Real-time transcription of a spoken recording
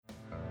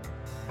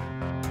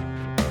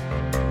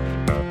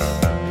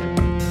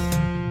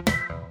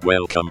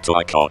Welcome to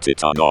I Caught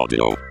It on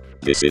Audio.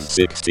 This is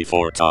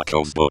 64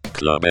 Tacos Book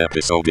Club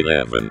Episode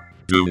 11,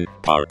 Dune,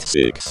 Part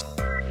 6.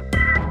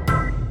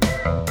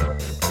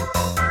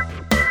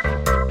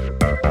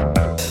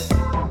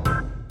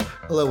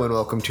 Hello and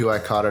welcome to I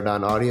Caught It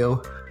on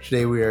Audio.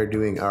 Today we are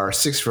doing our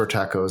 64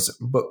 Tacos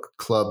Book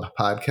Club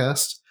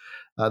podcast.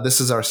 This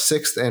is our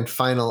sixth and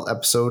final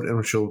episode in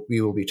which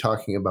we will be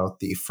talking about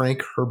the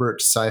Frank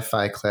Herbert Sci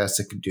Fi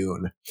classic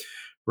Dune.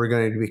 We're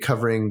going to be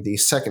covering the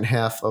second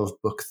half of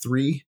Book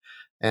 3,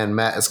 and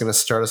Matt is going to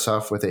start us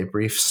off with a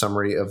brief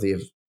summary of the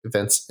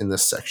events in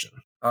this section.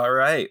 All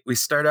right. We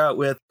start out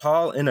with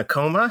Paul in a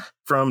coma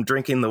from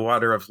drinking the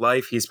water of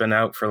life. He's been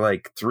out for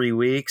like 3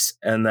 weeks,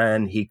 and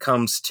then he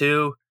comes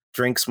to,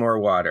 drinks more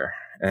water,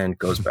 and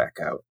goes back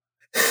out.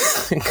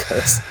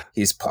 Because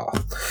he's Paul.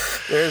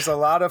 There's a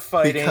lot of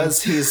fighting.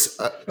 Because he's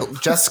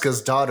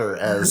Jessica's daughter,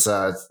 as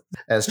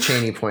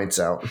Cheney points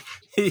out.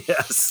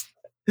 Yes.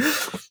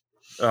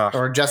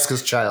 Or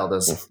Jessica's child,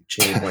 as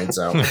Cheney points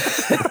out.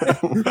 I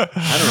don't know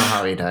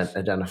how he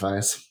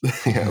identifies.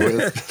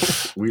 Yeah,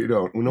 we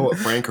know what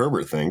Frank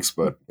Herbert thinks,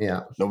 but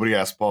yeah, nobody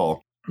asked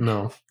Paul.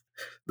 No.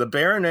 The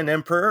Baron and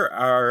Emperor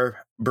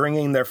are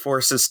bringing their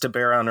forces to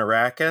bear on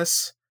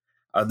Arrakis.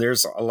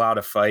 There's a lot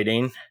of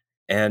fighting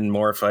and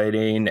more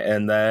fighting,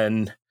 and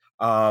then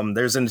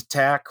there's an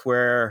attack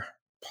where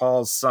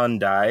Paul's son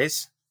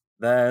dies.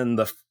 Then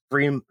the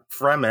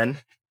Fremen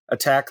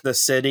attack the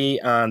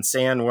city on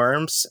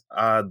sandworms.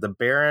 The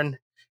Baron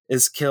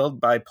is killed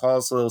by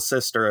Paul's little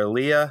sister,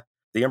 Aaliyah.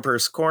 The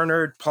Emperor's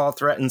cornered. Paul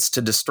threatens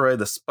to destroy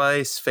the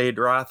spice.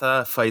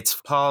 Feyd-Rautha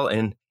fights Paul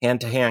in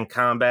hand-to-hand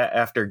combat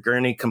after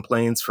Gurney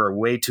complains for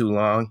way too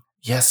long.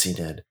 Yes, he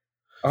did.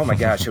 Oh my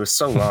gosh, it was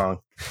so long.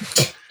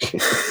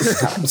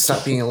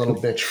 Stop being a little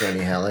bitch,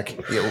 Gurney Halleck.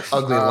 You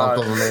ugly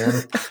lump of a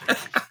man.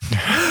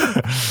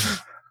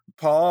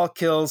 Paul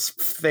kills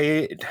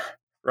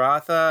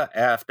Feyd-Rautha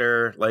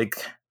after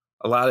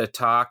a lot of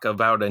talk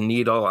about a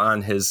needle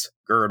on his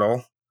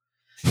girdle.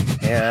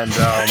 And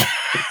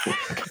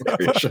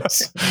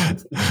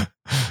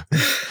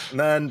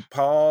then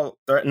Paul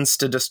threatens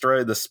to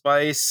destroy the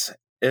spice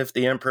if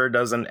the Emperor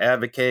doesn't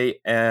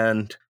advocate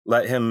and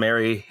let him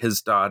marry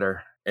his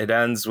daughter. It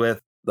ends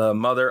with the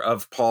mother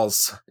of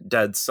Paul's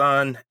dead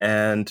son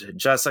and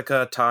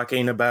Jessica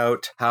talking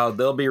about how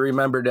they'll be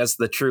remembered as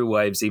the true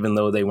wives, even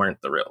though they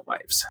weren't the real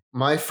wives.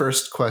 My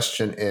first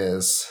question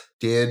is,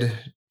 did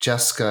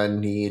Jessica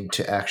need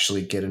to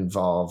actually get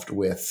involved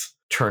with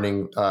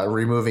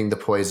removing the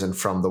poison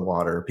from the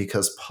water?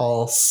 Because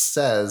Paul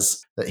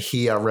says that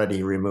he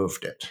already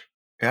removed it.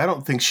 I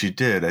don't think she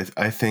did.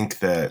 I think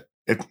that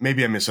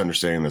maybe I'm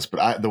misunderstanding this,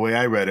 but the way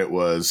I read it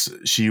was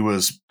she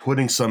was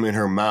putting some in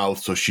her mouth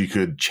so she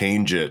could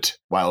change it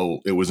while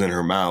it was in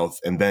her mouth,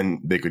 and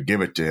then they could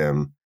give it to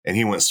him. And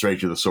he went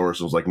straight to the source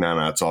and was like,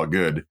 no, it's all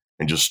good,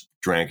 and just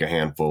drank a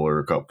handful or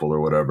a cupful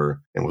or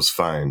whatever and was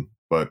fine.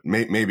 But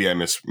maybe I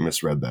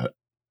misread that.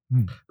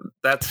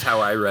 That's how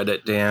I read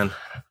it, Dan.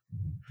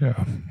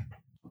 Yeah.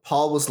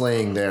 Paul was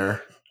laying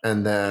there,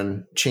 and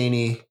then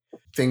Cheney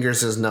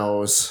fingers his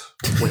nose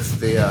with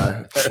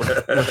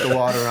the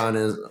water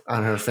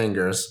on her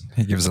fingers.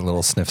 He gives a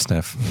little sniff,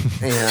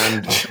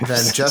 and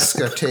then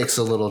Jessica takes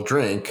a little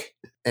drink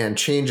and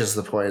changes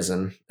the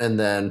poison. And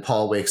then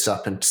Paul wakes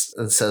up and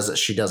says that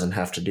she doesn't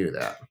have to do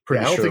that.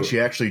 I don't think she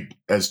actually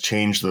has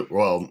changed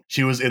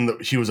she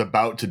was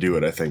about to do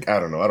it. I think. I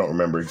don't know. I don't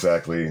remember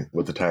exactly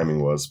what the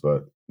timing was,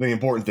 but the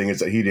important thing is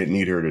that he didn't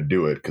need her to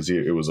do it because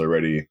it was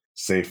already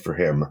safe for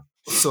him.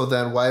 So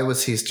then why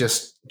was he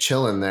just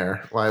chilling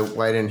there?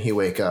 Why didn't he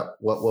wake up?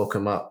 What woke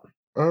him up?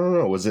 I don't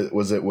know. Was it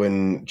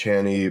when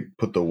Channy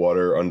put the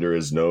water under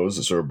his nose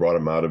that sort of brought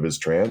him out of his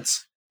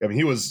trance? I mean,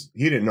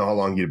 he didn't know how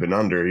long he'd been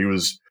under. He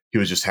was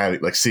just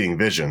having seeing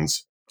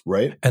visions,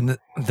 right? And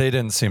they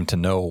didn't seem to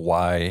know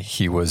why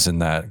he was in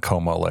that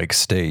coma-like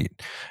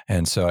state.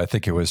 And so I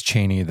think it was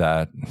Chaney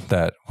that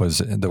was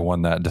the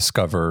one that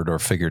discovered or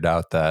figured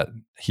out that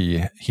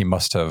he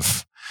must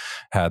have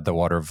had the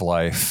water of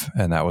life,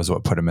 and that was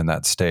what put him in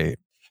that state.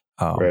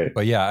 Right.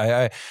 But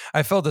yeah,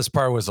 I felt this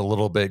part was a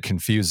little bit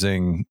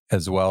confusing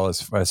as well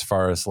as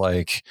far as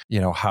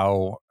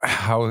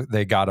how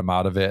they got him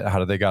out of it,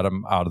 how they got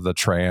him out of the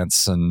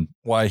trance, and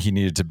why he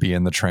needed to be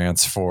in the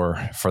trance for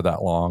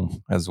that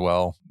long as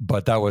well.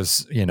 But that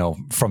was,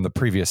 from the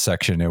previous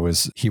section, it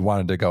was he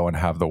wanted to go and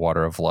have the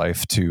water of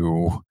life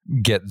to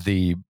get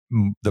the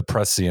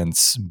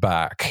prescience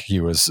back. He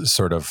was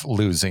sort of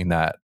losing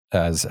that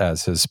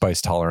as his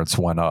spice tolerance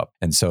went up.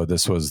 And so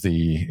this was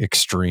the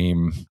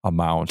extreme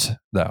amount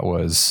that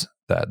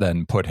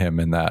then put him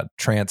in that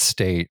trance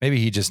state. Maybe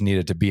he just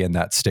needed to be in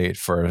that state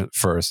for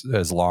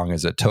as long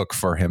as it took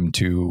for him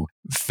to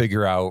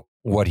figure out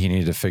what he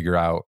needed to figure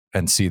out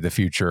and see the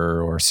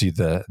future, or see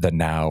the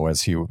now,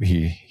 as he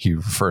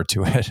referred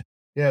to it.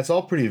 Yeah, it's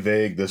all pretty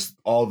vague.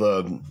 All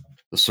the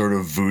sort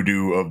of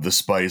voodoo of the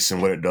spice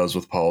and what it does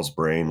with Paul's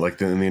brain.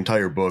 Like in the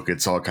entire book,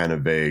 it's all kind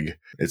of vague.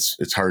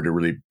 It's hard to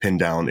really pin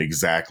down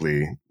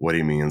exactly what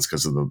he means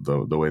because of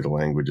the way the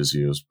language is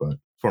used. But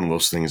it's one of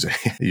those things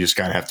that you just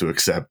kind of have to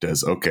accept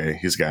as, okay,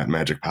 he's got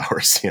magic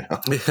powers, you know.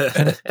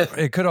 And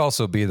it could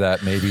also be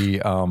that maybe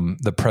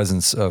the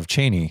presence of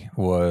Cheney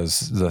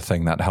was the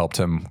thing that helped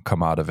him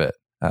come out of it.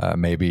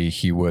 Maybe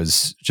he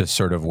was just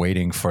sort of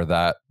waiting for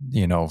that,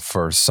 you know,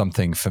 for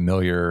something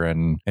familiar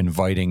and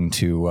inviting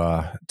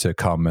to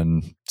come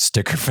and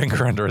stick her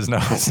finger under his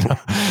nose. Yeah,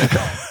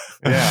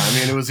 I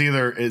mean, it was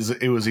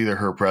either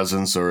her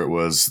presence or it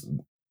was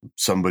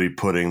somebody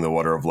putting the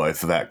water of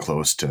life that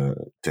close to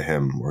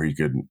him, where he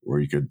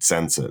could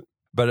sense it.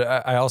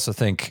 But I also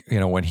think, you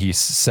know, when he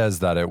says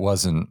that it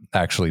wasn't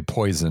actually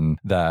poison,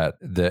 that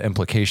the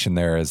implication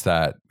there is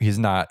that he's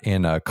not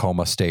in a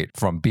coma state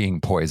from being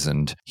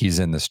poisoned. He's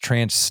in this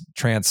trance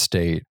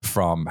state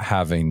from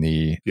having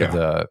the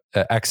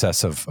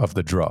excess of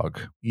the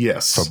drug.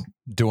 Yes. From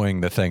doing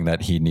the thing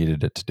that he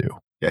needed it to do.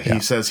 Yeah, he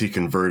says he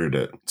converted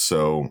it.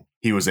 So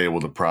he was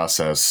able to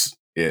process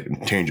it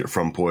and change it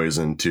from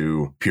poison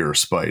to pure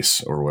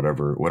spice or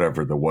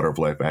whatever the water of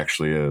life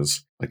actually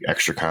is, like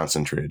extra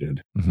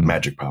concentrated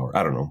magic power.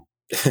 I don't know.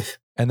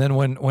 And then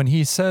when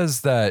he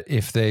says that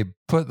if they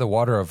put the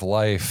water of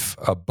life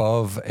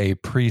above a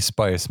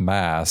pre-spice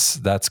mass,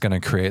 that's going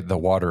to create the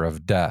water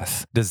of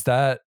death. Does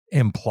that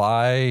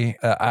imply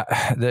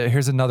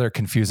here's another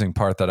confusing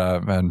part that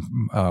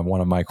one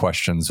of my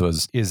questions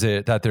was, is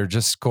it that they're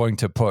just going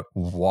to put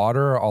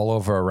water all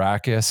over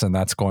Arrakis and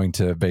that's going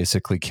to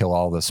basically kill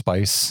all the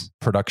spice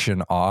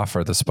production off,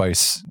 or the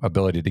spice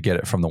ability to get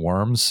it from the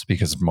worms,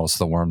 because most of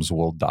the worms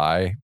will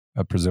die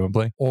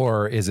presumably?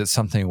 Or is it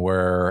something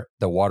where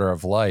the water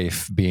of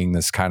life, being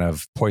this kind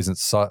of poison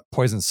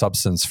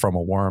substance from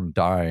a worm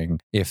dying,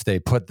 if they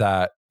put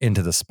that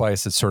into the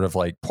spice, it sort of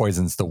like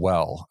poisons the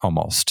well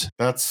almost?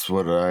 That's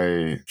what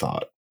I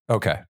thought.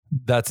 Okay.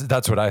 That's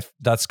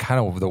kind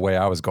of the way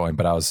I was going,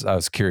 but I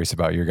was curious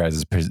about your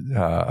guys'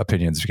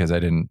 opinions, because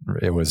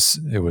it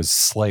was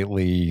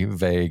slightly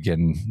vague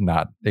and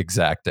not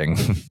exacting.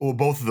 Well,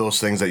 both of those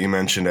things that you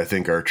mentioned, I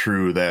think, are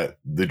true, that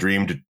the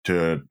dream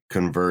to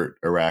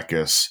convert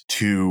Arrakis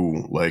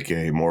to like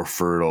a more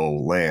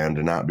fertile land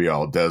and not be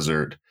all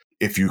desert.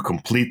 If you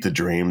complete the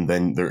dream,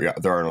 then there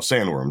are no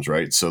sandworms,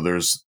 right? So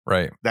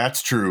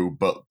that's true,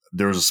 but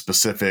there's a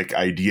specific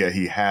idea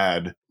he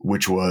had,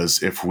 which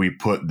was, if we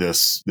put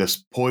this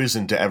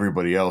poison to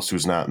everybody else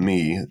who's not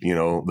me, you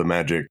know, the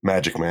magic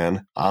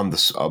man, on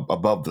the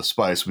above the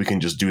spice, we can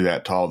just do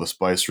that to all the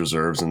spice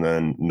reserves, and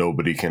then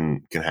nobody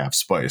can have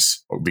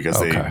spice, because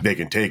they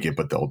can take it,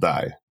 but they'll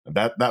die.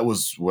 That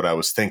was what I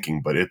was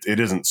thinking, but it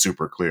isn't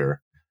super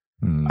clear.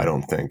 I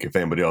don't think. If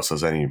anybody else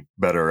has any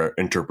better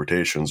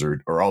interpretations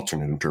or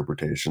alternate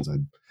interpretations,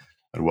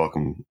 I'd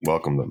welcome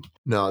them.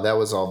 No, that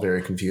was all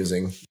very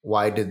confusing.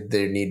 Why did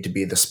there need to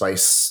be the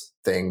spice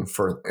thing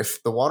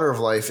if the water of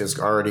life is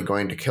already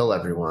going to kill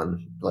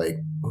everyone, like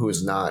who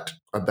is not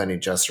a Bene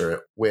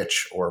Gesserit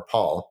witch or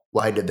Paul?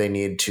 Why did they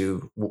need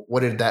to? What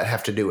did that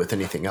have to do with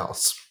anything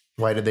else?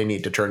 Why did they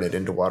need to turn it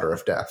into water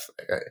of death?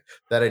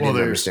 I didn't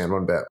understand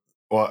one bit.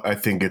 Well, I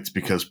think it's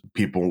because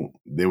people,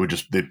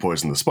 they'd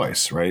poison the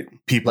spice, right?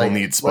 People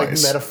need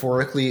spice. Like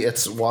metaphorically,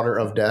 it's water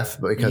of death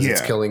because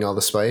it's killing all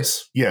the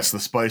spice. Yes, the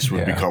spice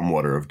would become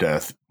water of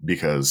death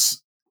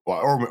because,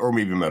 or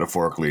maybe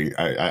metaphorically,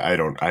 I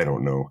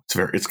don't know.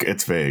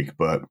 It's vague,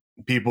 but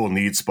people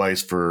need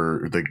spice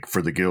for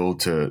the guild,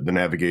 the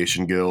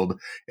navigation guild,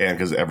 and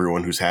because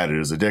everyone who's had it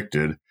is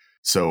addicted.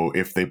 So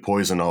if they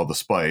poison all the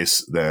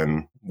spice,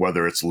 then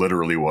whether it's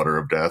literally water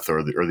of death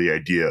or the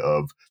idea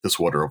of this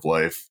water of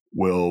life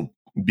will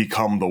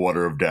become the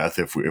water of death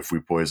if we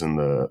poison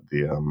the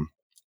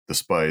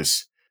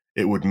spice,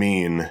 it would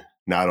mean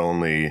not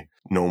only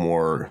no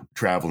more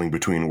traveling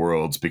between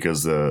worlds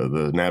because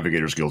the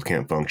Navigators Guild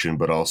can't function,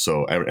 but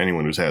also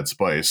anyone who's had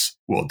spice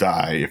will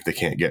die if they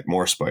can't get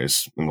more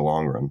spice in the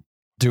long run.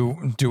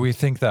 Do we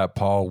think that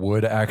Paul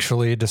would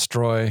actually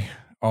destroy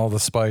all the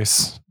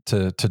spice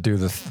to do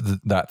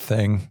that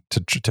thing,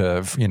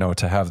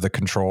 to have the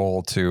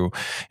control,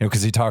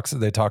 because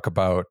they talk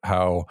about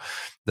how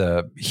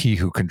he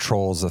who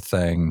controls a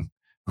thing,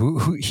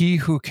 he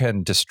who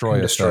can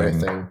destroy a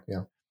thing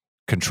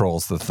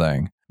controls the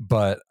thing.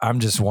 But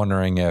I'm just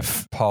wondering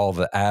if Paul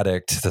the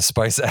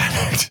spice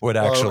addict, would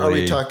actually... Are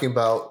we talking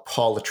about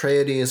Paul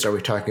Atreides? Are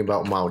we talking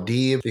about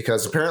Muad'Dib?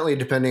 Because apparently,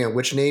 depending on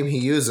which name he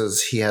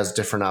uses, he has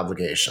different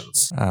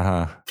obligations.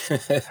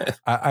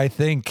 I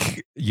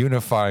think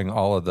unifying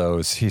all of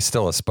those, he's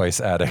still a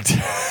spice addict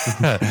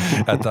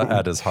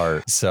at his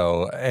heart.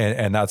 So,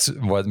 and that's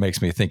what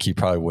makes me think he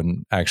probably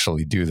wouldn't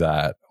actually do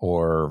that,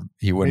 or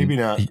he wouldn't.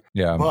 Maybe not.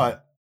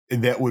 But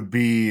that would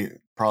be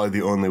probably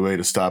the only way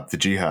to stop the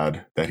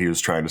jihad that he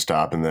was trying to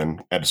stop, and then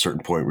at a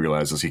certain point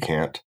realizes he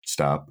can't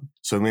stop.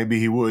 So maybe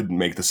he would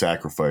make the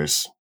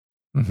sacrifice.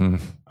 I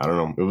don't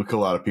know. It would kill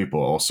a lot of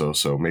people also,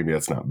 so maybe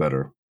that's not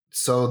better.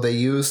 So they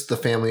used the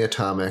family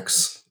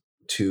atomics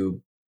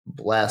to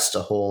blast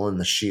a hole in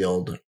the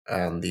shield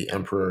on the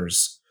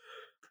Emperor's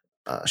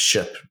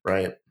ship,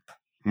 right?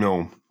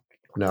 No.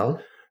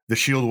 The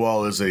shield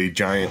wall is a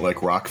giant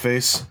like rock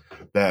face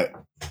that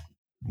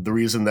the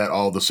reason that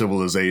all the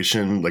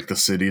civilization, like the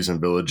cities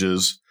and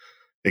villages,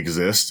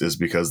 exist is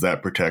because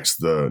that protects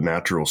the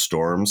natural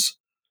storms.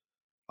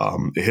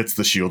 It hits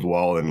the shield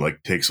wall and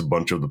like takes a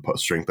bunch of the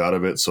strength out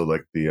of it. So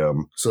like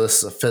so this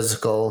is a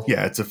physical.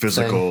 Yeah, it's a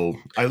physical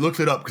thing. I looked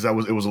it up because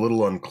it was a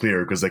little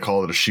unclear because they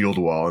call it a shield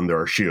wall and there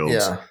are shields.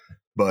 Yeah.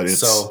 But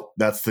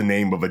that's the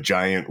name of a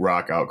giant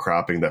rock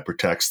outcropping that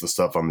protects the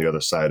stuff on the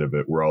other side of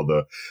it, where all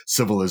the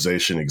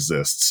civilization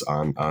exists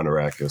on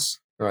Arrakis.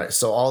 Right.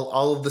 So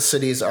all of the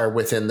cities are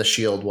within the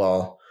shield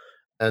wall,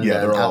 and Yeah,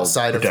 then they're all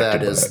outside of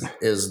that protected by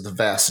is the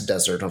vast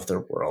desert of their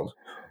world.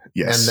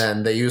 Yes. And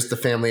then they use the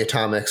family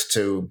atomics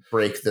to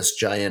break this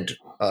giant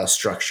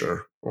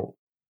structure.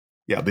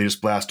 Yeah, they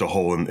just blast a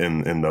hole in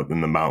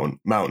the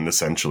mountain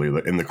essentially,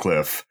 in the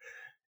cliff,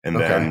 and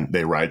then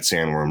they ride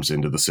sandworms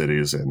into the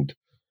cities and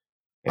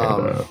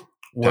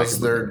was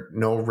there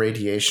no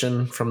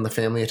radiation from the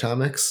family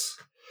atomics?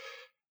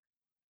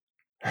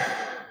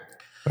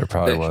 There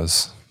probably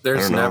was.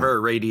 There's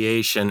never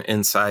radiation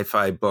in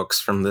sci-fi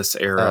books from this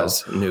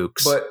era's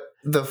nukes. But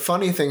the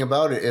funny thing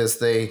about it is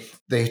they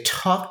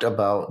talked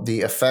about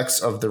the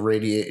effects of the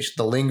radiation,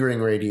 the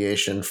lingering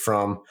radiation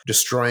from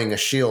destroying a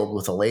shield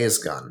with a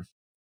laser gun.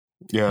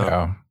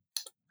 Yeah.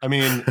 I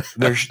mean,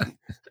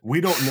 we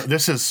don't know.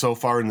 This is so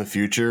far in the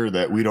future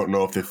that we don't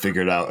know if they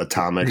figured out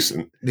atomics.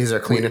 And these are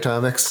clean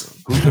atomics.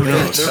 Who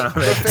knows? They're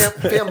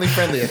family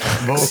friendly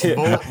atomics.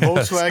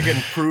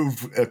 Volkswagen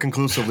proved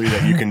conclusively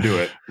that you can do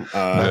it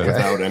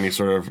without any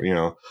sort of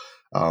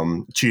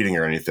cheating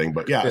or anything.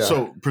 But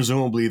so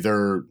presumably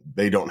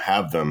they don't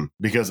have them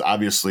because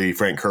obviously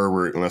Frank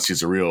Herbert, unless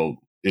he's a real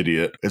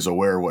idiot, is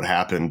aware of what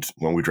happened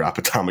when we dropped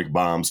atomic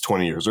bombs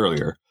 20 years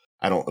earlier.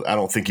 I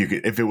don't think you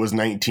could, if it was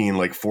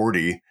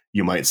 1940,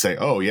 you might say,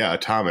 oh yeah,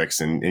 atomics.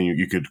 And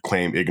you could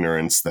claim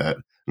ignorance that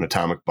an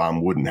atomic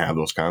bomb wouldn't have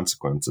those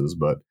consequences,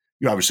 but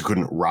you obviously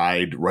couldn't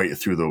ride right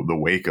through the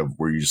wake of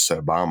where you just set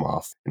a bomb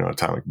off,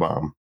 atomic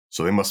bomb.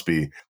 So they must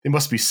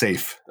be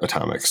safe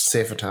atomics.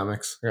 Safe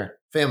atomics. Okay.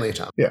 Family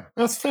atomics. Yeah.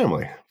 That's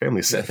family.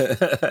 Family safe.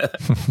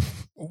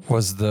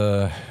 Was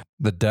the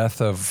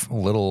death of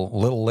little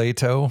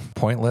Leto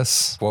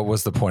pointless? What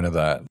was the point of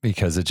that?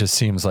 Because it just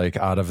seems like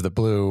out of the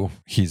blue,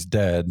 he's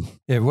dead.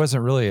 It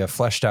wasn't really a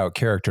fleshed out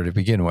character to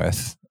begin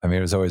with. I mean,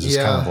 it was always just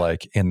kind of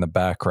like in the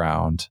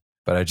background.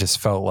 But I just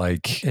felt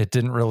like it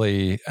didn't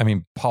really, I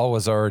mean, Paul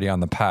was already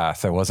on the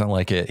path. It wasn't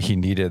like he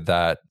needed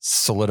that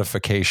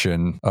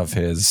solidification of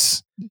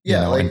his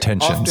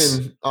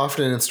intentions.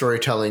 Often in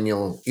storytelling,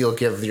 you'll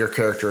give your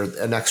character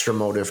an extra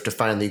motive to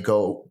finally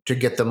go to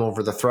get them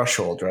over the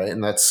threshold, right?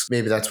 And that's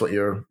what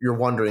you're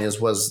wondering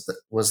is was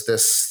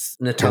this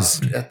an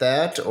attempt at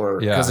that, or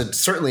because it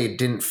certainly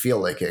didn't feel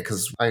like it.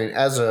 Because I mean,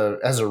 as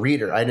a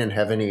reader, I didn't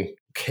have any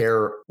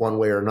care one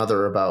way or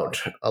another about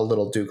a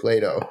little Duke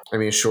Leto. I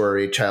mean, sure,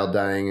 a child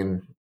dying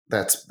and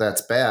that's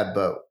bad,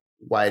 but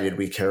why did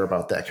we care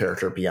about that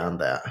character beyond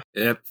that?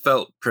 It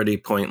felt pretty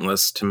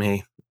pointless to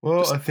me.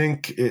 Well, I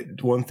think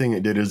one thing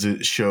it did is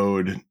it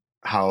showed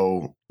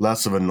how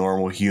less of a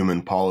normal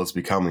human Paul is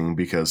becoming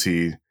because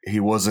he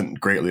wasn't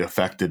greatly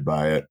affected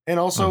by it. And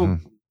also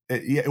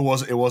it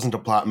wasn't a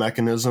plot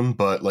mechanism,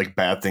 but like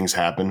bad things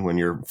happen when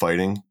you're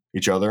fighting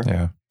each other.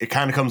 Yeah. It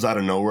kind of comes out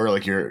of nowhere,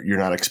 like you're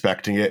not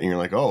expecting it, and you're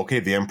like, oh, okay,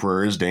 the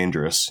Emperor is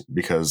dangerous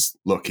because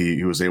look,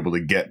 he was able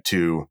to get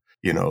to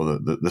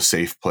the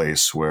safe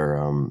place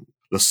where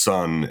the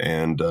son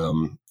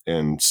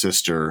and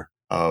sister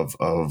of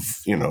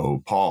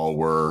Paul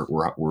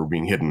were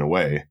being hidden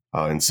away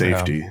in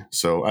safety. Yeah.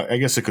 So I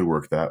guess it could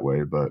work that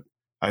way, but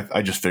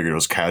I just figured it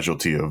was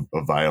casualty of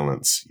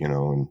violence,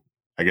 and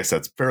I guess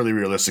that's fairly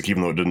realistic,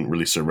 even though it didn't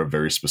really serve a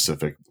very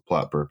specific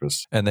plot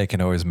purpose. And they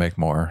can always make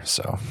more.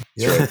 So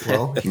yeah,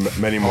 well,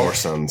 many more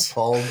sons.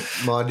 Paul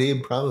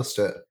Muad'Dib promised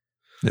it.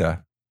 Yeah,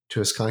 to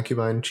his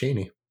concubine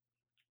Cheney.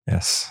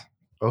 Yes,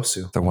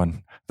 Osu, the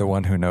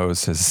one who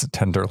knows his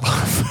tender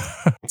love.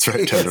 That's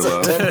right, tender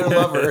love. Tender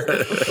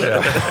lover.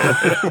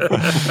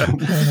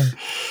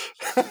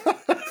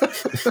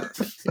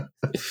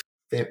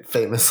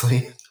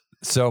 Famously.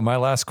 So my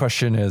last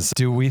question is,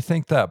 do we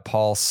think that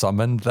Paul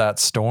summoned that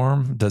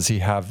storm? Does he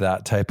have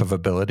that type of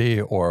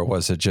ability, or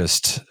was it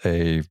just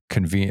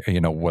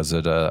was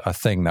it a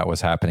thing that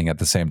was happening at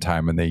the same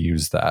time and they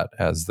used that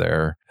as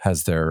their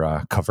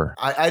cover?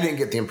 I didn't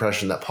get the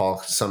impression that Paul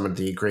summoned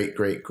the great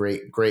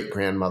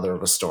grandmother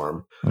of a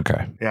storm.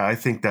 Okay. Yeah, I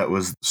think that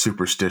was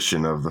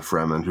superstition of the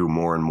Fremen, who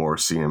more and more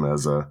see him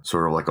as a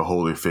sort of like a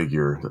holy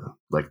figure.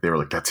 Like they were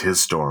like, that's his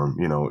storm,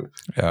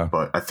 Yeah.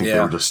 But I think they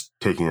were just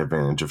taking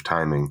advantage of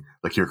timing.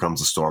 Like, here comes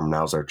the storm.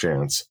 Now's our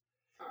chance.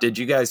 Did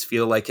you guys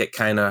feel like it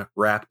kind of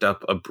wrapped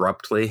up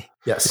abruptly?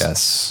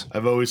 Yes.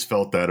 I've always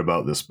felt that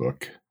about this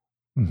book.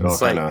 Mm-hmm.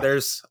 It's like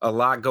there's a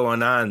lot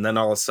going on, and then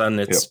all of a sudden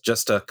it's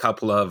just a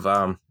couple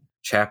of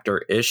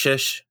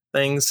chapter-ish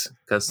things,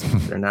 because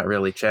they're not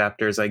really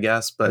chapters, I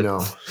guess. But no,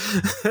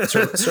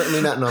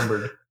 certainly not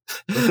numbered.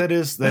 But that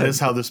is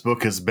how this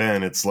book has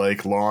been. It's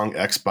like long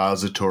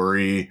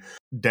expository,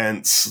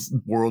 dense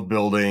world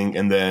building,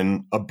 and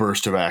then a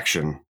burst of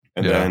action,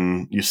 and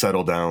then you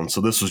settle down.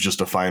 So this was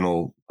just a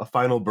final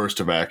burst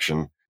of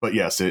action. But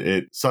yes,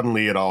 it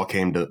suddenly it all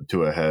came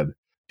to a head.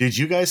 Did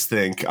you guys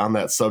think, on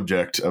that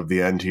subject of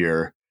the end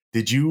here,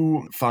 did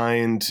you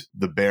find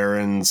the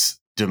Baron's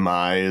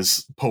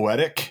demise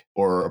poetic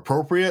or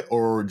appropriate,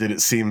 or did it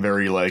seem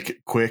very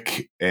like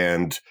quick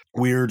and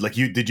weird? Like,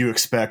 did you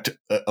expect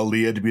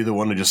Aaliyah to be the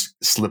one to just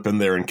slip in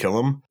there and kill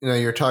him? You know,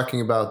 you're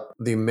talking about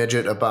the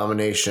midget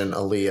abomination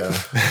Aaliyah.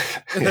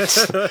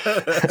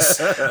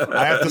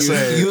 I have to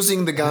say,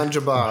 using the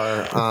ganja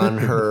bar on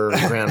her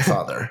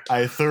grandfather.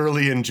 I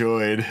thoroughly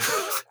enjoyed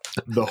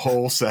the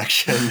whole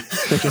section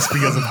just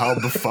because of how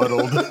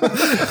befuddled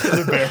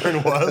the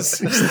Baron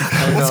was.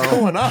 What's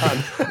going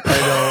on?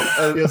 I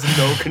know. He has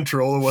no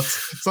control of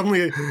what's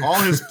suddenly all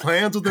his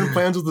plans within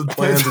plans,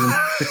 and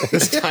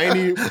this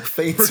tiny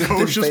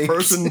precocious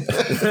person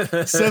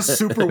says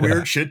super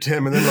weird shit to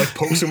him and then like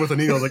pokes him with a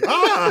needle, like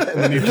and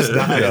then he just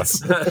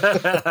dies.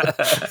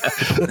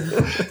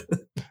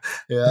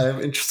 Yeah,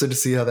 I'm interested to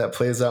see how that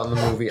plays out in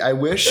the movie. I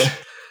wish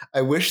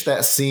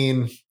that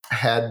scene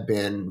had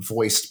been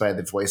voiced by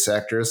the voice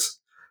actors.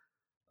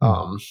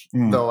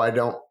 Though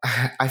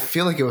I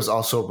feel like it was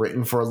also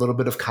written for a little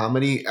bit of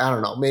comedy. I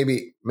don't know.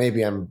 Maybe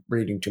I'm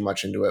reading too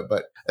much into it,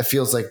 but it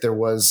feels like it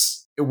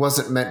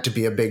wasn't meant to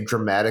be a big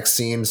dramatic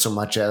scene so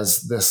much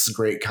as this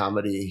great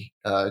comedy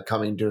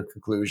coming to a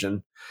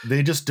conclusion.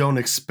 They just don't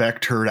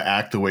expect her to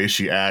act the way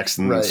she acts.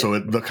 And so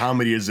the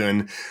comedy is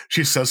in,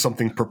 she says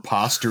something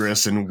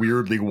preposterous and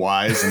weirdly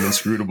wise and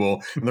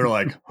inscrutable. And they're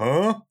like,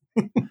 huh?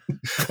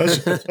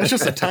 that's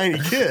just a tiny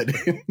kid.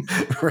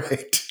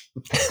 Right.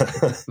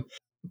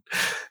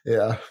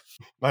 Yeah.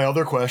 My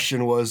other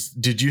question was,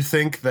 did you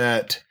think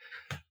that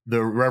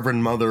the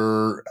Reverend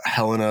Mother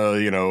Helena,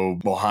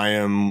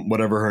 Boheim,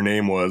 whatever her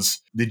name was,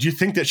 did you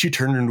think that she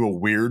turned into a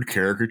weird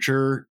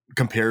caricature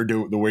compared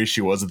to the way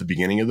she was at the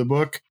beginning of the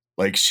book?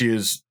 Like, she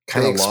is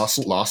kind of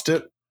lost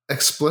it?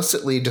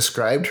 Explicitly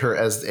described her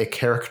as a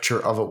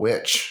caricature of a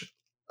witch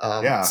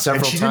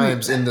several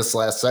times in this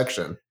last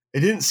section.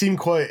 It seemed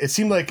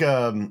like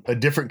a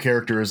different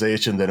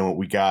characterization than what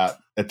we got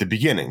at the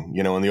beginning,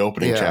 in the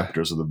opening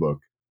chapters of the book.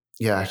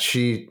 Yeah,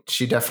 she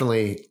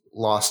definitely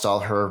lost all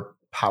her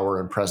power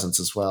and presence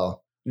as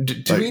well.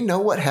 Do we know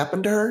what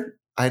happened to her?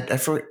 I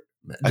forget.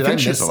 I think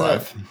she's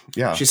alive.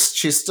 Yeah.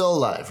 She's still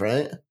alive,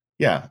 right?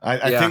 Yeah.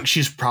 I think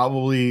she's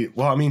probably,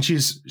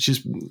 she's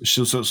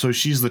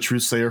the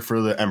truth sayer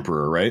for the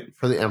Emperor, right?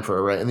 For the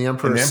Emperor, right? And the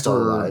Emperor is still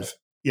alive.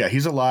 Yeah,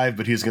 he's alive,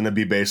 but he's going to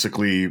be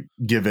basically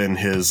given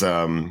his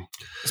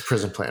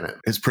prison planet.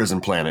 His prison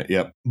planet,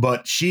 yep.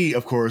 But she,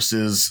 of course,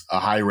 is a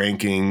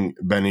high-ranking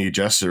Bene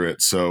Gesserit,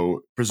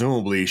 so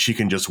presumably she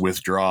can just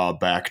withdraw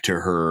back to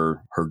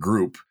her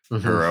group,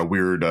 her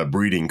weird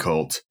breeding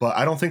cult. But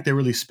I don't think they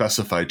really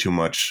specify too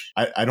much.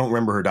 I don't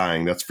remember her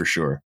dying, that's for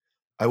sure.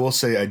 I will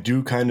say I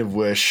do kind of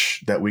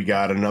wish that we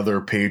got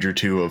another page or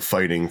two of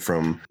fighting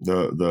from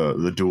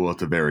the duel at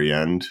the very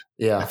end.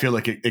 Yeah. I feel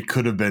like it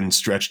could have been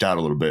stretched out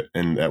a little bit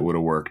and that would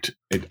have worked.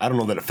 I don't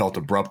know that it felt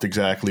abrupt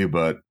exactly,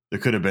 but there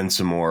could have been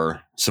some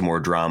more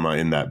drama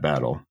in that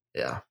battle.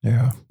 Yeah.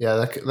 Yeah. Yeah,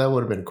 that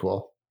would have been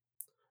cool.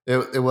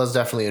 It was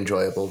definitely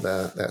enjoyable,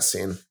 that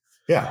scene.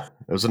 Yeah.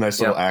 It was a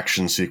nice little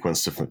action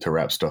sequence to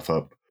wrap stuff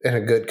up. And a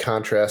good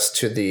contrast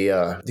to the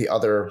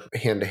other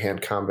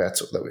hand-to-hand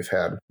combats that we've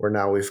had, where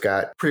now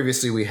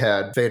previously we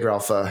had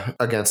Feyd-Rautha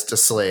against a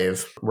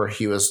slave, where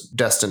he was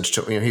destined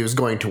to, he was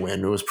going to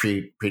win. It was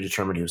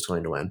predetermined he was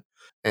going to win.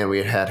 And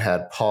we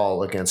had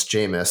Paul against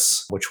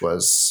Jameis, which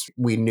was,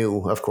 we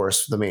knew, of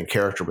course, the main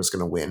character was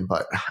going to win,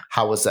 but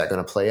how was that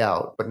going to play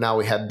out? But now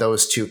we had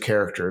those two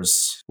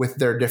characters with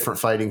their different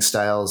fighting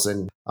styles,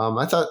 and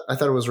I thought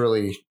it was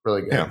really,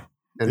 really good. Yeah.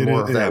 And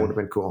more of that would have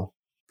been cool.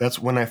 That's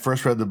when I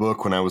first read the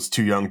book, when I was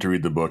too young to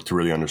read the book to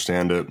really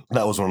understand it.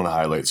 That was one of the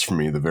highlights for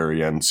me, the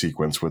very end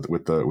sequence with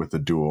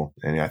the duel.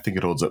 And I think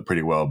it holds up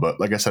pretty well. But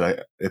like I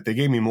said, if they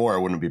gave me more, I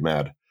wouldn't be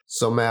mad.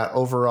 So Matt,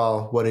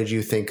 overall, what did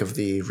you think of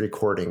the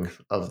recording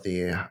of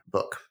the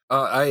book?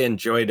 I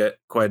enjoyed it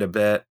quite a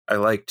bit. I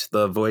liked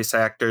the voice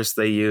actors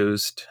they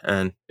used,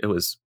 and it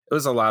was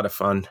a lot of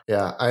fun.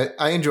 Yeah,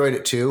 I enjoyed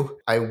it too.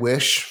 I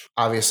wish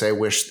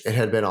it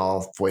had been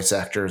all voice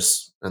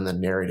actors and the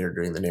narrator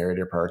doing the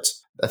narrator parts.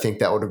 I think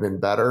that would have been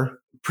better.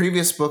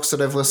 Previous books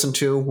that I've listened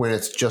to, when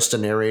it's just a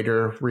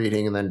narrator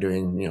reading and then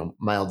doing,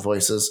 mild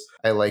voices,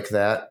 I like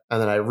that. And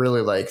then I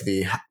really like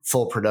the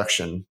full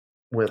production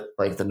with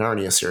like the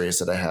Narnia series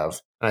that I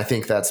have. And I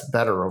think that's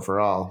better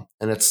overall.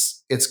 And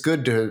it's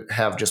good to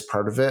have just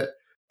part of it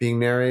being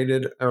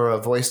narrated or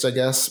voiced, I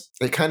guess.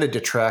 It kind of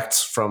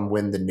detracts from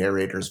when the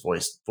narrator's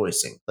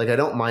voicing. Like, I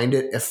don't mind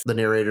it if the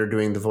narrator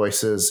doing the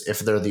voices, if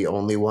they're the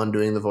only one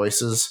doing the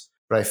voices.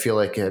 But I feel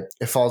like it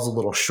falls a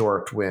little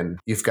short when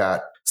you've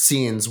got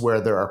scenes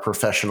where there are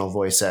professional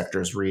voice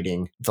actors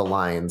reading the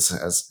lines,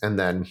 and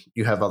then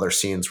you have other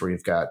scenes where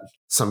you've got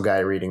some guy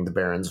reading the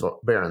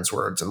Baron's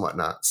words and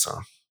whatnot. So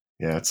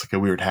Yeah, it's like a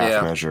weird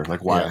half measure.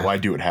 Like, why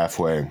do it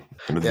halfway?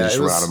 Did they just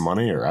run out of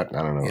money, or I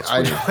don't know.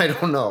 I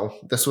don't know.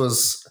 This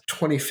was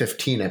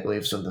 2015, I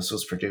believe, is when this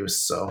was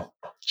produced. So,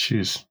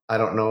 jeez, I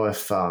don't know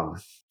if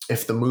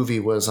the movie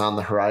was on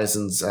the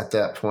horizons at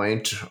that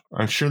point.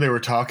 I'm sure they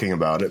were talking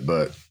about it,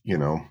 but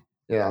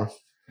yeah,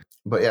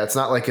 but yeah, it's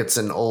not like it's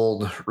an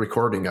old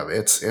recording of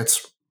it.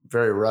 It's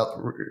very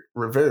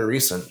very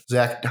recent.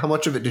 Zach, how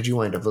much of it did you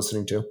wind up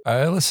listening to?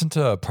 I listened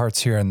to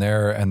parts here and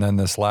there, and then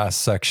this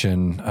last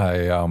section,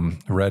 I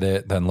read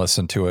it, then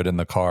listened to it in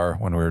the car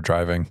when we were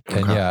driving.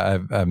 Okay. And yeah,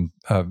 I'm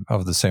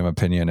of the same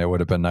opinion. It would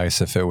have been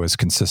nice if it was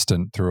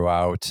consistent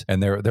throughout.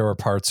 And there were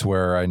parts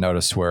where I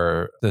noticed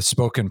where the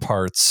spoken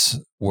parts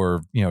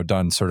were,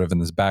 done sort of in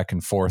this back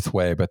and forth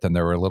way, but then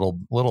there were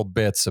little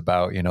bits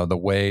about, the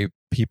way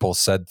people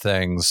said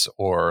things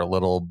or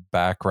little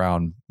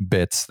background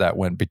bits that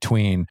went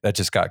between that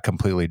just got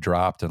completely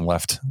dropped and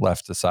left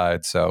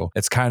aside. So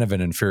it's kind of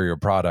an inferior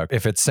product.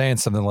 If it's saying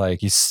something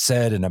like you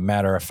said in a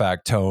matter of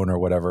fact tone or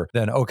whatever,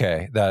 then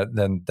okay,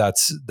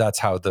 that's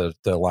how the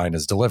line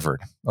is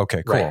delivered.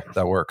 Okay, cool. Right.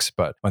 That works.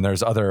 But when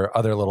there's other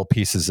little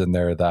pieces in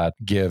there that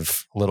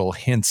give little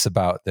hints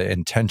about the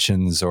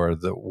intentions or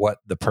what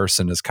the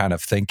person is kind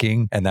of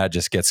thinking, and that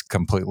just gets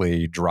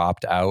completely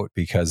dropped out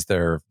because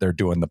they're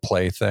doing the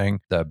play thing,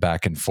 the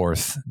back and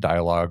forth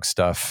dialogue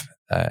stuff.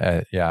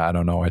 I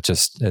don't know.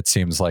 It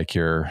seems like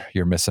you're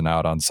missing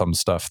out on some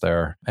stuff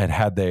there. And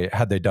had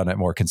they done it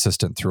more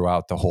consistent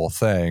throughout the whole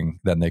thing,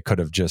 then they could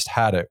have just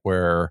had it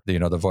where the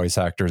voice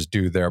actors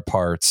do their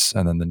parts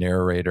and then the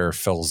narrator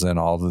fills in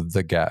all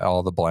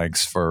the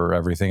blanks for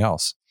everything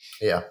else.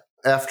 Yeah.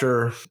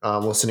 After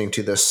listening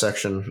to this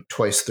section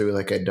twice through,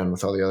 like I'd done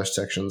with all the other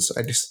sections,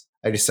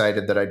 I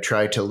decided that I'd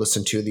try to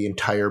listen to the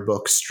entire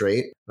book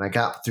straight, and I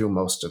got through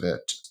most of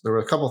it. There were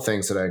a couple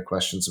things that I had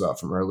questions about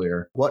from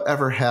earlier.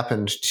 Whatever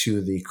happened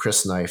to the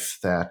knife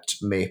that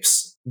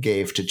Mapes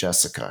gave to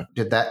Jessica?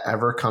 Did that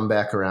ever come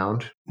back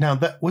around? Now,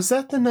 was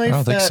that the knife I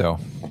don't think so.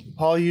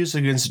 Paul used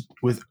against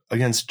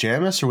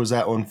Jamis, or was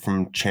that one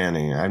from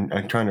Channing?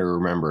 I'm trying to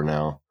remember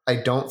now. I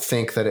don't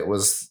think that it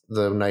was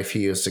the knife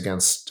he used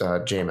against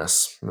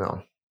Jamis.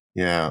 No.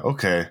 Yeah,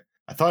 okay.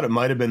 I thought it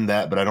might have been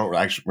that, but I don't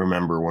actually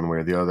remember one way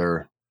or the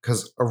other.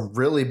 Because a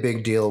really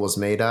big deal was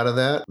made out of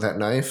that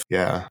knife.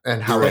 Yeah.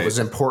 And how it was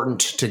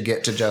important to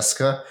get to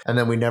Jessica. And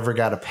then we never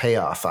got a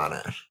payoff on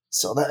it.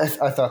 So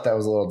I thought that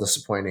was a little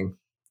disappointing.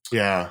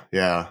 Yeah.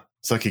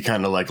 It's like he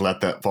kind of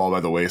let that fall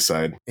by the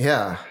wayside.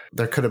 Yeah.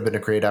 There could have been a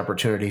great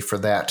opportunity for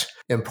that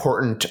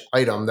important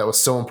item that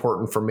was so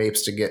important for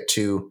Mapes to get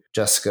to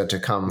Jessica to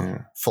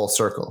come full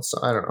circle. So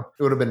I don't know.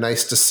 It would have been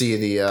nice to see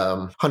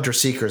the Hunter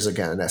Seekers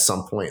again at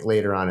some point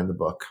later on in the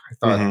book. I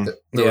thought that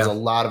there was a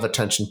lot of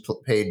attention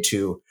paid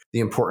to the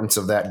importance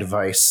of that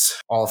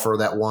device, all for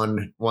that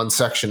one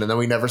section, and then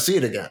we never see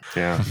it again.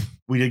 Yeah.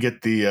 We did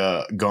get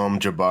the Gom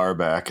Jabbar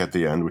back at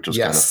the end, which was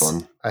kind of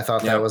fun. I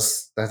thought that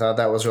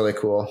was really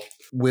cool.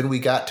 When we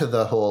got to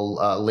the whole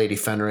Lady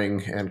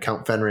Fenring and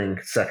Count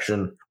Fenring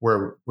section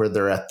where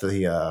they're at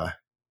the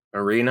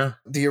arena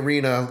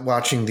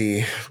watching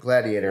the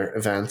gladiator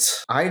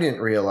events, I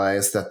didn't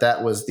realize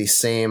that was the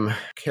same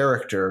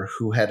character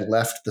who had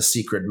left the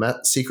secret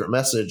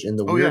message in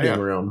the weirding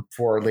room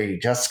for Lady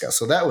Jessica.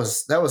 So that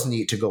was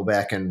neat to go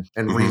back and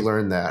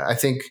relearn that. I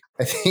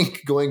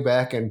think going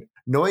back and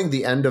knowing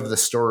the end of the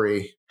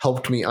story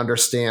helped me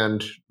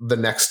understand the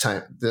next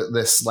time,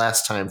 this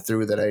last time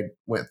through that I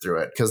went through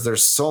it, because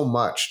there's so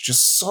much,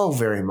 just so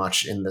very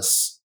much in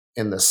this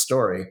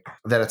story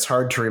that it's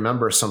hard to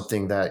remember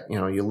something that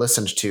you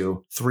listened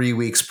to 3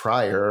 weeks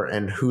prior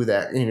and who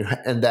that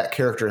and that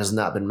character has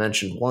not been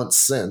mentioned once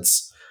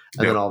since.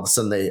 And then all of a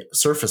sudden they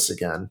surface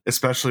again.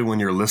 Especially when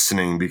you're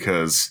listening,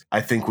 because I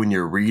think when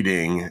you're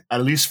reading,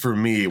 at least for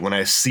me, when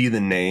I see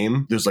the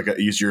name, there's an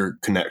easier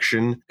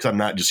connection because I'm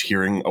not just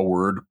hearing a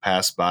word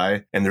pass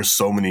by. And there's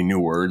so many new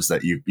words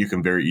that you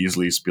can very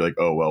easily just be like,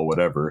 oh, well,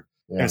 whatever.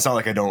 Yeah. And it's not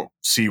like I don't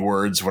see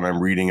words when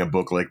I'm reading a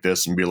book like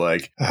this and be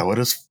like, what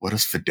does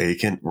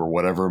fidakant or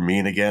whatever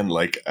mean again?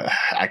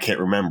 I can't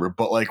remember.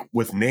 But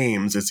with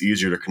names, it's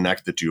easier to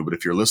connect the two. But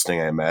if you're listening,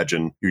 I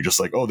imagine you're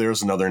just like, oh,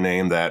 there's another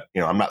name that,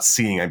 I'm not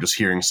seeing. I'm just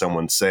hearing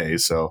someone say.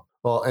 So.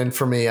 Well, and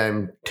for me,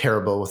 I'm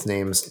terrible with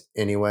names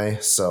anyway.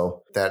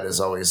 So that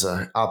is always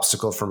an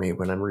obstacle for me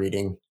when I'm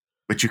reading.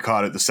 But you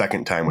caught it the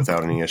second time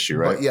without any issue,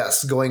 right? But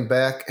yes, going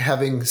back,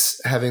 having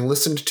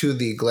listened to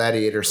the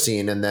gladiator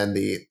scene and then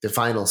the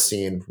final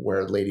scene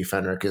where Lady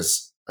Fenric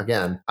is,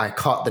 again, I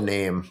caught the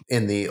name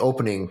in the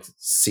opening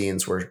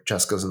scenes where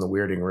Jessica's in the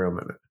weirding room.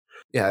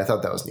 And I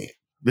thought that was neat.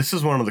 This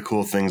is one of the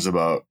cool things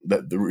about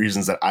the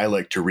reasons that I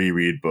like to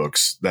reread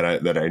books that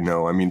I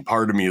know. I mean,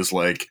 part of me is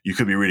you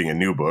could be reading a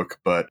new book,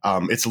 but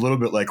it's a little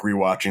bit like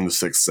rewatching The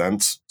Sixth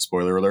Sense.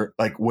 Spoiler alert.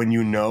 When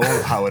you know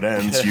how it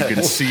ends, you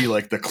can see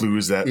the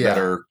clues that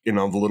are, the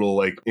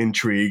little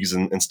intrigues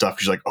and stuff.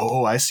 Because you're like,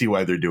 oh, I see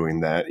why they're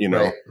doing that,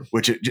 right.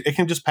 Which it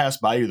can just pass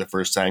by you the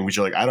first time, because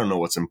you're like, I don't know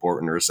what's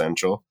important or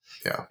essential.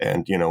 Yeah.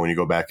 And, when you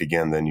go back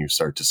again, then you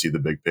start to see the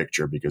big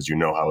picture because you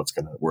know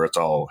where it's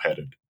all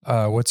headed.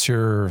 What's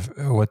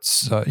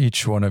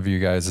each one of you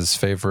guys'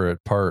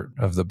 favorite part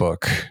of the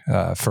book?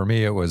 For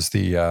me, it was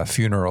the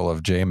funeral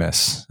of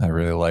Jameis. I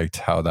really liked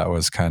how that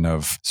was kind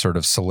of sort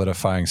of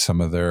solidifying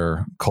some of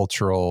their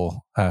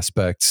cultural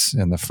aspects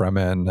in the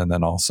Fremen, and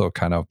then also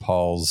kind of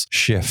Paul's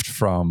shift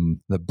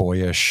from the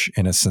boyish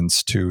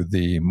innocence to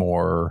the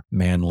more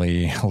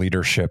manly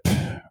leadership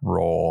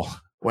role.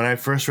 When I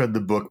first read the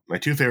book, my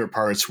two favorite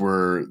parts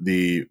were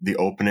the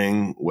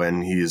opening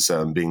when he's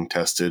being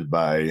tested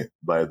by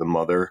the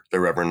mother, the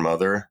Reverend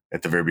Mother,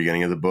 at the very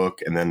beginning of the book,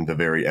 and then the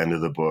very end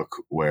of the book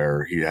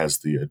where he has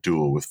the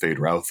duel with Fade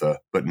Rautha.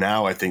 But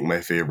now I think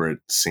my favorite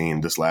scene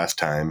this last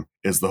time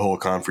is the whole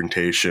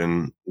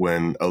confrontation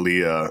when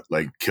Aaliyah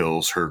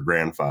kills her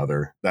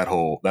grandfather. That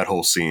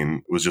whole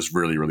scene was just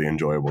really, really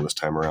enjoyable this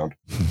time around.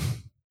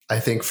 I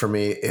think for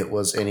me, it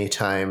was any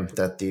time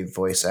that the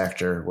voice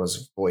actor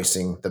was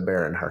voicing the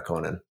Baron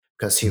Harkonnen,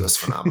 because he was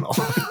phenomenal.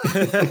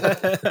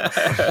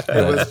 It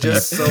was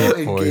just so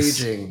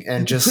engaging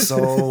and just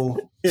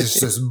so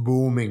just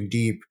booming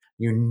deep.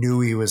 You knew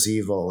he was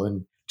evil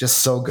and just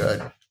so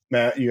good.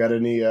 Matt, you got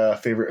any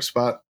favorite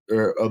spot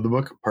of the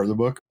book, part of the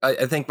book?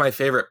 I think my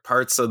favorite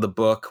parts of the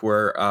book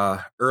were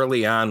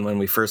early on when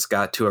we first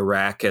got to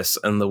Arrakis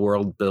and the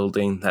world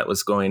building that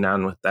was going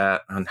on with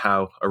that, on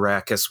how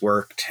Arrakis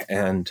worked,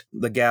 and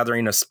the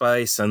gathering of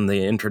spice and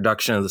the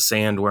introduction of the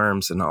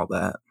sandworms and all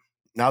that.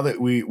 Now that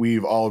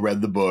we've all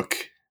read the book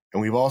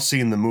and we've all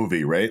seen the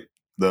movie, right?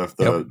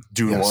 The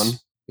Dune one?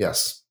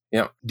 Yes.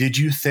 Yep. Did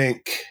you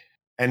think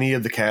any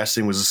of the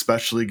casting was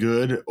especially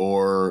good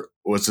or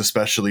was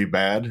especially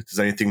bad? Does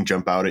anything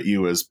jump out at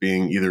you as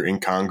being either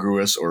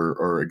incongruous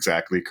or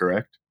exactly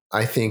correct?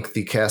 I think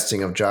the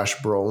casting of Josh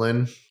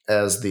Brolin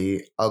as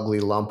the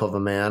ugly lump of a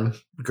man,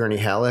 Gurney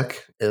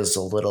Halleck, is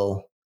a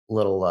little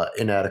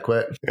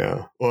inadequate.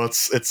 Yeah. Well,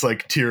 it's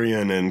like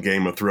Tyrion in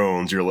Game of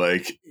Thrones. You're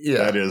like,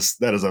 that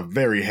is a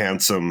very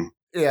handsome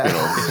man,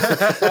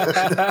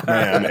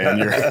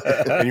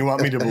 and you want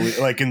me to believe,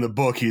 like in the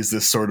book, he's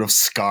this sort of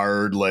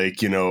scarred,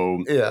 like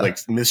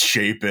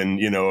misshapen,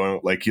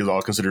 like he's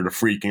all considered a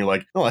freak, and you're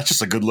like, oh, that's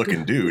just a good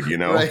looking dude,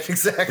 right?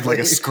 Exactly, with like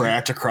a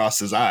scratch across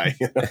his eye,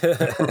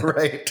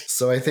 right?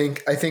 So I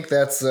think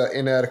that's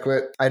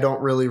inadequate. I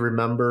don't really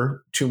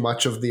remember too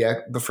much of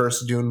the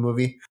first Dune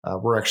movie.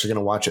 We're actually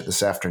going to watch it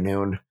this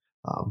afternoon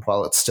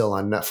while it's still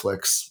on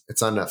Netflix.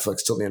 It's on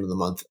Netflix till the end of the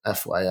month,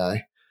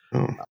 FYI.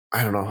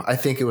 I don't know. I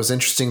think it was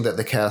interesting that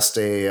they cast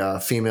a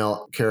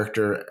female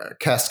character,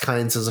 cast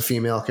Kynes as a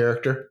female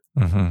charcher.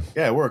 Mm-hmm.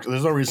 Yeah, it worked.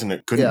 There's no reason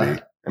it couldn't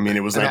be. I mean,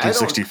 it was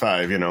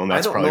 1965, and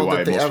that's probably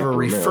why I don't know that they ever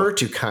refer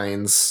to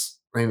Kynes.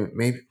 I mean,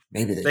 maybe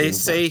they do,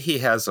 say he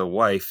has a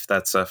wife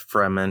that's a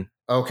Fremen.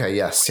 Okay,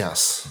 yes.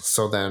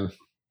 So then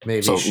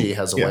maybe she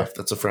has a wife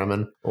that's a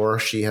Fremen, or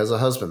she has a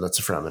husband that's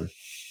a Fremen.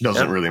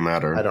 Doesn't really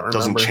matter. I don't remember.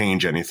 Doesn't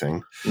change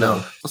anything.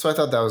 No. So I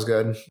thought that was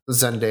good.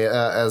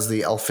 Zendaya as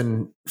the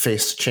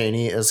elfin-faced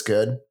Chani is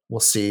good. We'll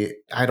see.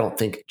 I don't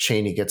think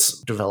Chani gets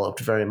developed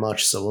very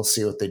much, so we'll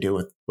see what they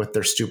do with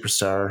their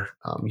superstar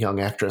young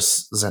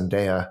actress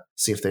Zendaya.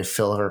 See if they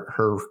fill her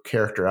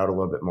character out a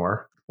little bit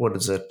more. What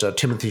is it?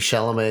 Timothy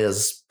Chalamet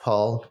as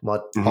Paul.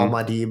 Paul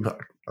Madib,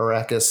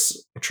 Arrakis,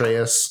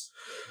 Atreus.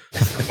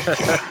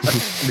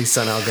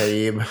 Lisan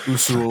Al-Gaib.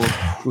 Usul.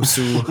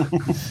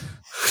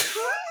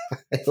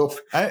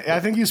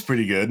 I think he's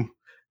pretty good.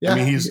 Yeah. I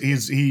mean,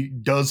 he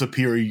does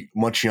appear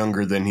much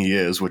younger than he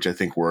is, which I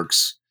think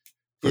works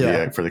for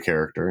the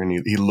character, and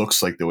he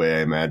looks like the way I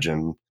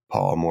imagine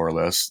Paul, more or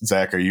less.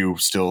 Zach, are you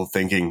still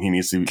thinking he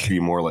needs to be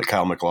more like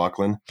Kyle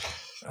MacLachlan?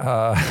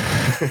 Well,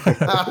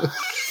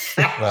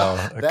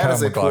 that Kyle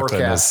is a poor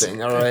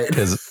casting. All right,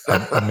 is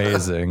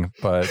amazing,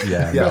 but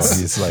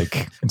he's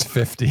like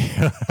 50.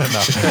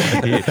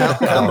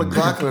 Kyle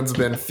MacLachlan's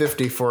been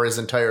 50 for his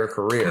entire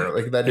career.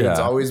 Like that dude's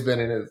always been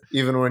in it,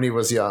 even when he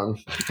was young.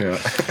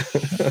 Yeah,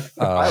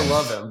 I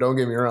love him. Don't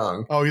get me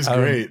wrong. Oh, he's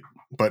great,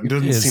 but it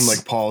doesn't seem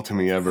like Paul to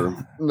me ever.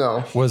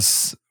 No.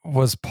 Was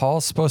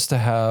Paul supposed to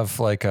have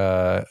like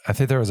I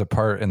think there was a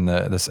part in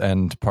this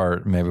end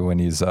part, maybe when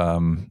he's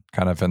kind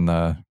of in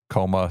the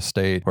coma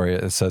state, where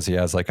it says he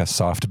has like a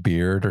soft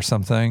beard or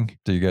something.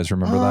 Do you guys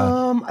remember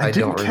that? I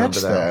don't remember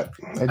that.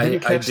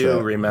 I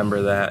do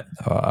remember that.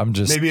 I'm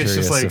just maybe it's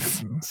curious just like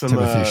if some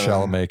Timothy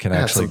Chalamet can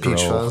actually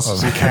grow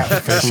some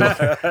catfish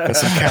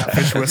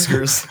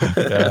whiskers.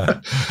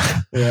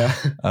 Yeah.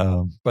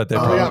 But they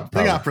got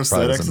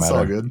prosthetics. It's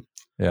all good.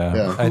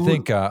 Yeah. I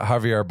think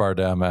Javier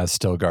Bardem as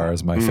Stilgar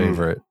is my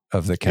favorite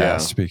of the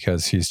cast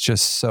because he's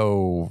just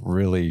so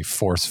really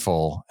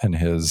forceful in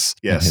his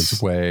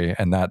way,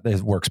 and that it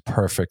works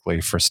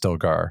perfectly for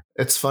Stilgar.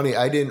 It's funny,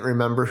 I didn't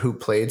remember who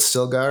played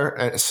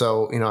Stilgar,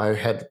 so I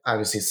had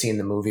obviously seen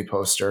the movie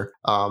poster,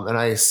 and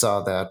I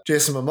saw that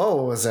Jason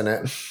Momoa was in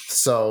it,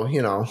 so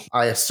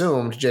I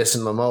assumed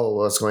Jason Momoa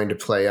was going to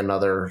play a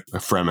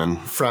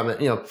Fremen,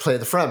 play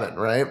the Fremen,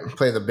 right?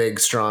 Play the big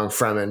strong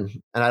Fremen,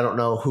 and I don't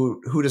know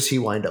who does he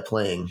wind up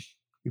playing.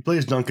 He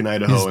plays Duncan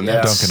Idaho,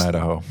 Duncan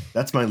Idaho.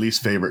 That's my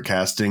least favorite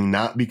casting,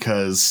 not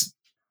because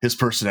his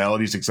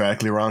personality is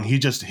exactly wrong.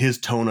 His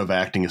tone of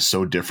acting is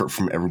so different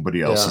from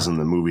everybody else's in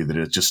the movie that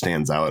it just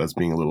stands out as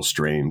being a little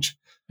strange.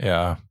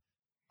 Yeah.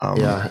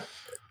 I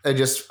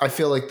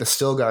feel like the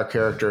Stilgar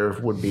character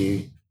would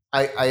be,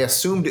 I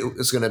assumed it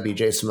was going to be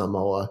Jason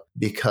Momoa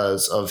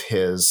because of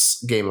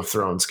his Game of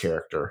Thrones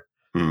character.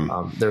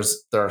 There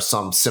are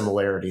some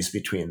similarities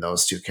between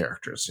those two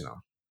characters,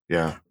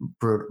 Yeah.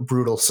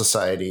 Brutal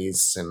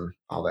societies and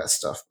all that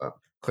stuff, but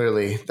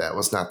clearly that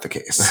was not the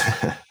case.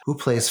 Who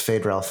plays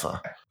Phaedra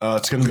Alpha?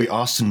 It's going to be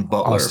Austin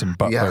Butler. Austin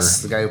Butler.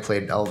 Yes, the guy who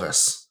played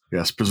Elvis.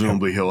 Yes,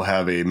 presumably he'll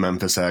have a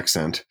Memphis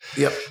accent.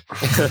 Yep.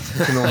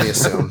 Can only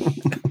assume.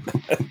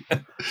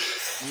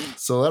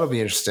 So that'll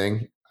be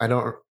interesting.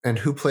 And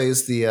who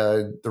plays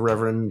the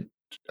Reverend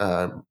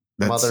That's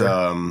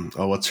mother?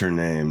 what's her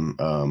name?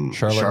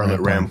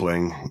 Charlotte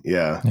Rampling.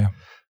 Yeah.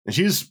 And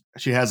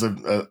she has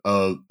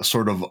a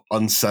sort of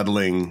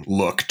unsettling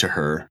look to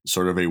her,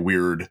 sort of a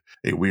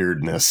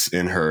weirdness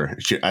in her.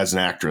 She, as an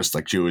actress,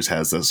 like she always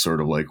has this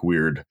sort of like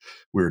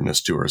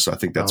weirdness to her. So I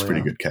think that's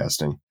pretty good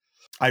casting.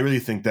 I really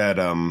think that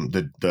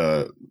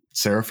the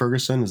Sarah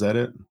Ferguson, is that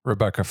it?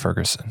 Rebecca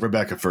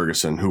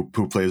Ferguson,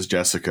 who plays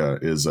Jessica,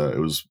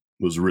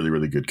 was really,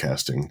 really good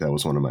casting. That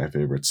was one of my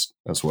favorites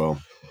as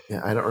well.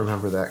 Yeah, I don't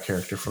remember that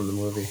character from the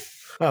movie.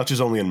 Oh,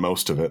 she's only in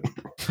most of it.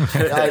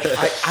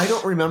 I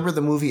don't remember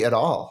the movie at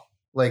all.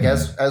 Like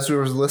as we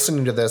were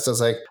listening to this, I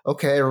was like,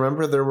 okay, I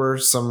remember there were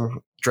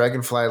some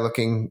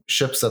dragonfly-looking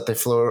ships that they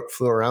flew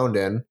around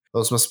in.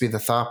 Those must be the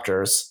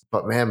Thopters.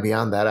 But man,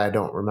 beyond that, I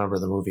don't remember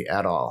the movie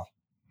at all.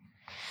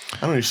 I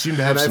don't know. You seem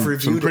to have some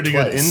pretty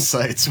good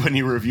insights when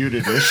you reviewed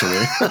it initially.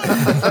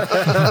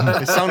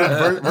 It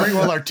sounded very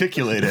well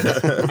articulated.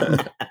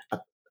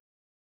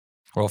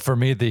 Well, for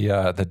me,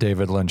 the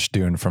David Lynch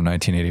Dune from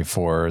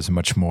 1984 is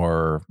much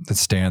more. It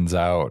stands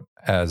out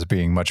as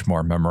being much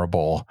more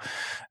memorable,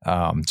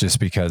 just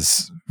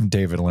because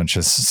David Lynch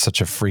is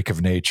such a freak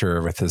of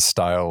nature with his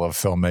style of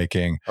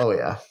filmmaking. Oh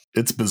yeah,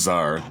 it's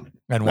bizarre.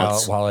 And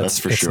while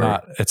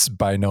it's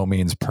by no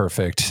means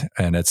perfect,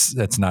 and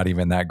it's not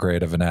even that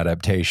great of an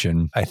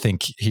adaptation, I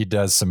think he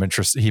does some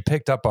he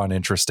picked up on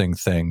interesting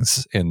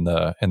things in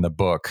the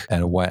book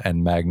and went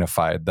and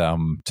magnified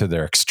them to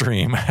their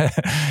extreme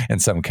in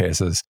some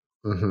cases.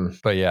 Mm-hmm.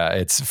 But yeah,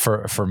 it's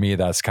for me,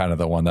 that's kind of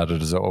the one that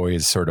is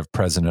always sort of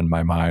present in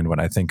my mind when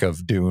I think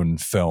of Dune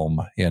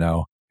film,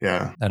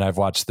 Yeah. And I've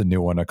watched the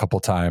new one a couple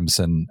times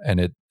and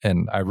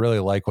I really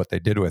like what they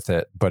did with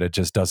it, but it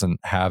just doesn't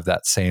have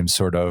that same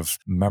sort of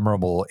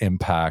memorable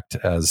impact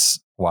as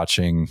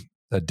watching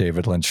a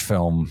David Lynch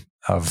film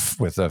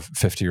with a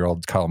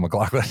 50-year-old Kyle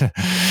MacLachlan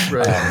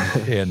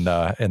in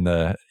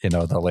the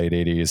the late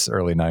 80s,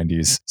 early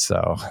 90s.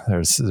 So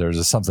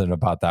there's something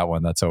about that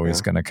one that's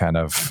always going to kind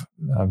of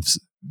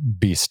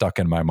be stuck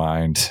in my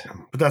mind.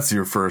 But that's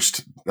your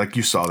first, like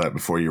you saw that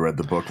before you read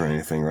the book or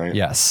anything, right?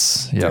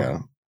 Yes. Yep. Yeah.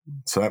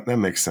 So that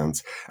makes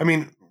sense. I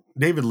mean,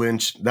 David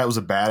Lynch, that was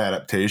a bad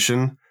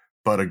adaptation,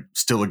 but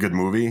still a good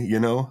movie,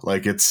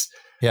 like it's,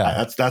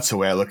 that's the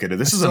way I look at it.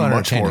 This is a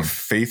much more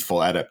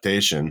faithful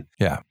adaptation.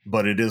 Yeah.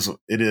 But it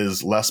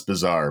is less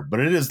bizarre, but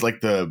it is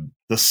like the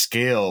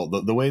scale,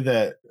 the way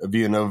that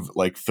Villeneuve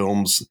like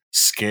films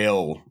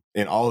scale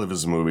in all of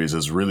his movies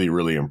is really,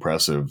 really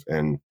impressive.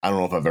 And I don't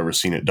know if I've ever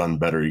seen it done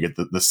better. You get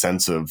the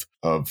sense of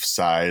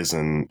size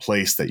and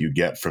place that you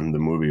get from the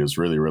movie is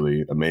really,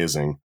 really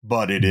amazing.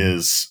 But it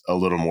is a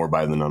little more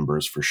by the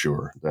numbers for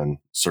sure than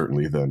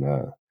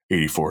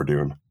 84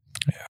 Dune.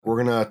 Yeah.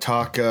 We're going to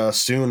talk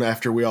soon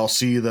after we all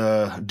see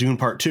the Dune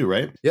Part 2,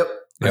 right? Yep.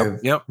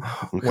 Yep.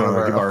 One of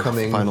our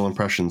upcoming final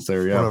impressions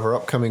there. Yeah. One of our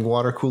upcoming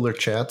water cooler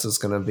chats is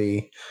going to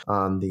be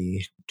on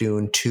the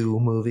Dune 2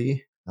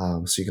 movie.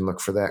 So you can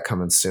look for that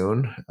coming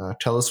soon.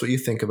 Tell us what you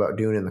think about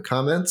Dune in the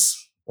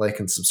comments.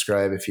 Like and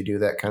subscribe if you do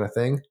that kind of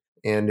thing.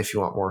 And if you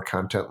want more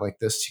content like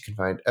this, you can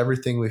find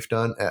everything we've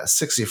done at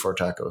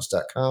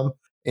 64tacos.com.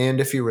 And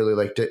if you really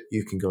liked it,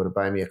 you can go to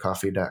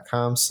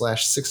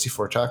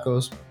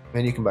buymeacoffee.com/64tacos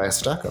and you can buy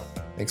us a taco.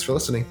 Thanks for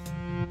listening.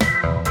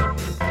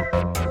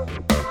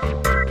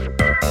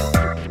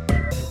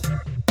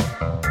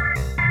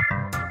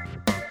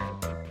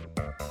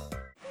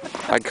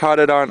 I caught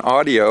it on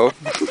audio.